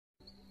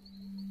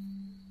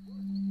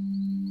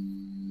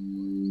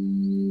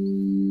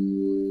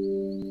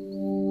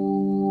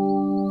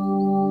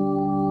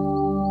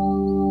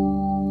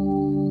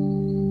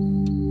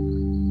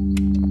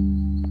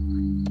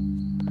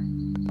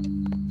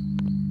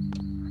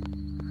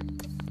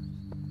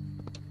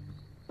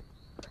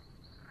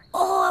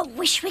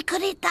wish we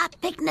could eat that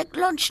picnic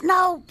lunch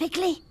now,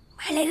 Piggly.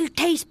 Well, it'll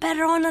taste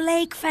better on the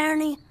lake,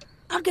 Fernie.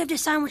 I'll give the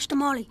sandwich to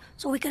Molly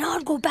so we can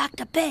all go back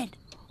to bed.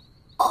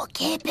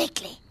 Okay,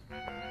 Piggly.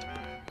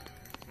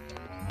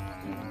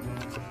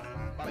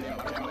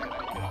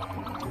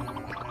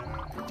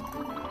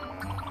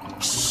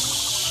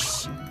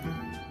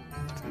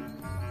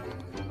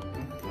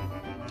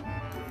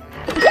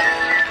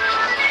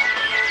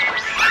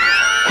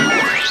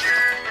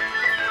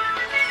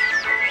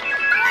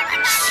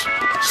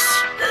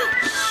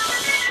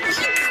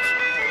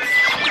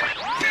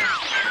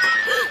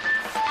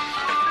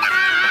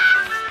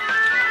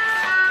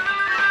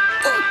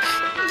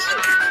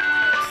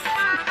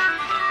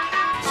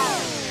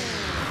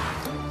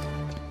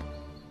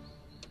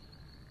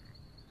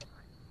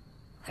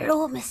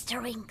 Hello,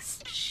 Mr. Rinks.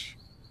 Shh.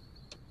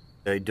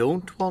 I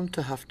don't want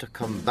to have to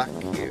come back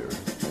here.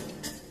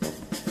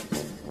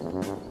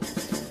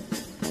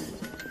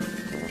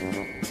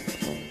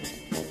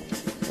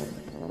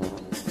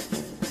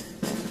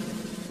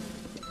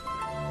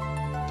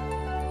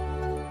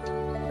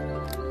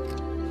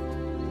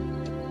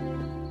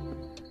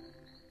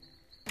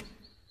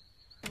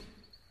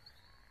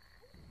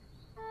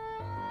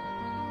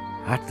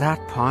 At that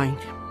point,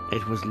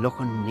 it was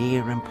looking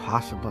near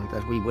impossible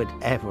that we would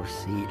ever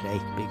see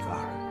Lake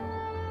Biggar.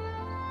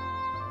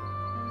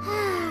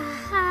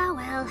 Ah,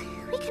 well,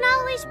 we can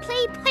always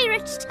play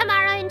pirates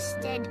tomorrow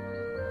instead.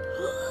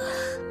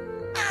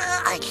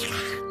 I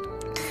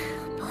can't.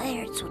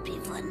 Pirates would be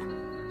fun.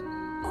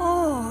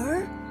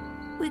 Or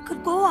we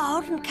could go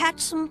out and catch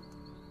some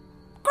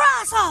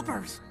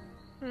grasshoppers.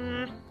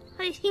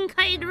 I think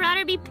I'd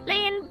rather be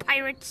playing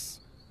pirates.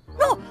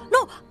 No,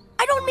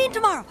 I don't mean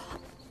tomorrow.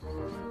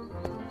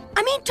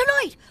 I mean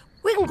tonight.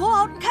 We can go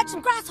out and catch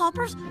some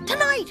grasshoppers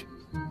tonight.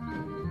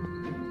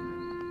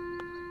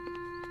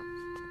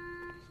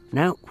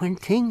 Now, when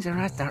things are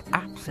at their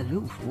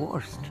absolute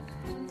worst,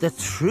 the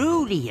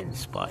truly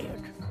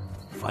inspired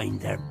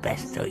find their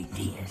best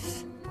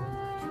ideas.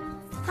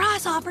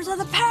 Grasshoppers are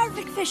the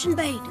perfect fishing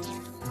bait.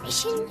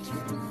 Fishing?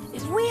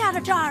 If we had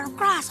a jar of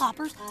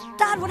grasshoppers,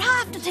 Dad would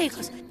have to take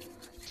us.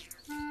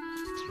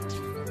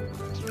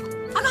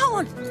 I got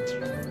one.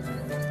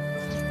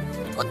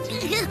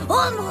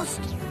 Almost.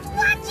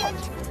 Watch it!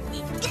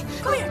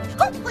 Come here.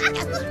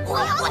 Gotcha.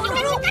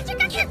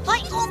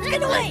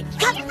 Get away.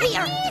 Come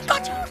here.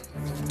 Gotcha.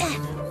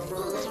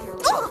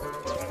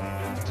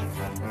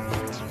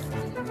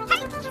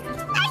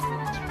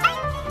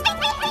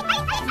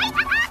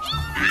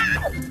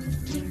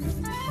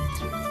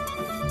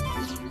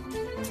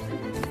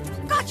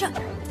 Gotcha.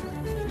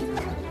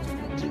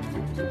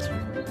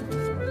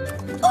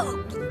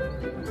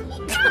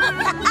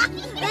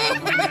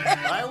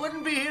 I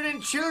wouldn't be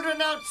hearing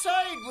children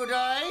outside, would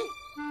I?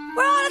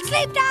 We're all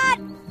asleep, Dad.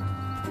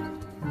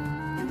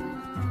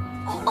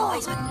 Oh.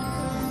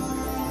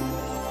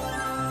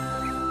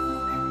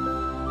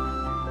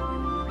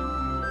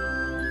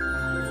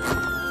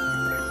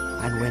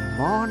 And when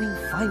morning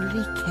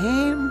finally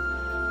came,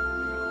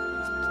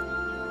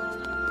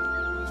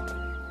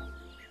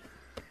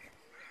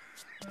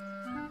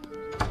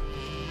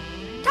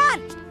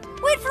 Dad,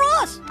 wait for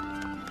us.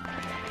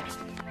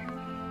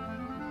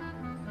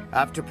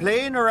 After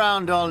playing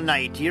around all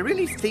night, do you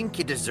really think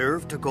you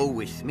deserve to go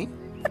with me?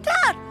 But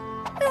Dad,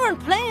 we weren't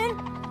playing.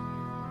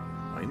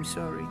 I'm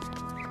sorry.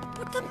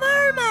 But the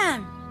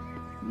merman.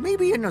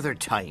 Maybe another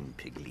time,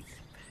 Piggly.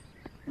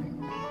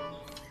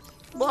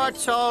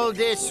 What's all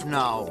this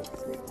now?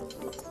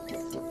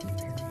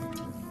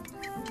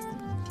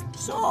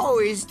 So,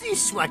 is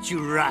this what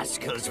you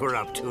rascals were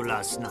up to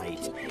last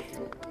night?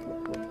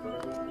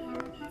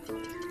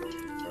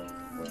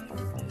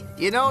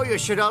 You know, you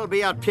should all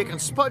be out picking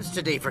spuds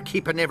today for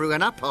keeping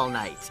everyone up all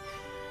night.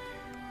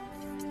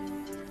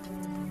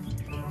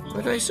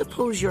 But I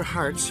suppose your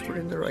hearts were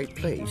in the right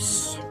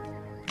place.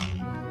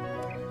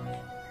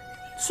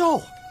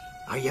 So,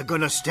 are you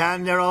gonna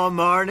stand there all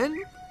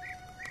morning?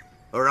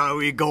 Or are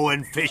we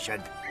going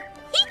fishing?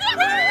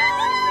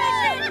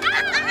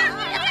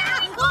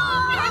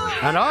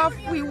 and off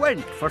we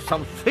went for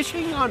some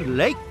fishing on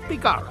Lake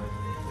Biggar.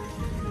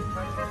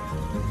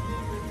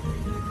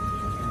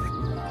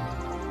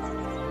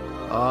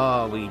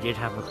 Oh, we did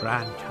have a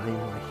grand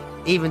time,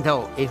 even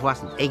though it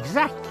wasn't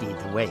exactly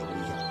the way we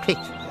had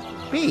pictured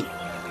it to be.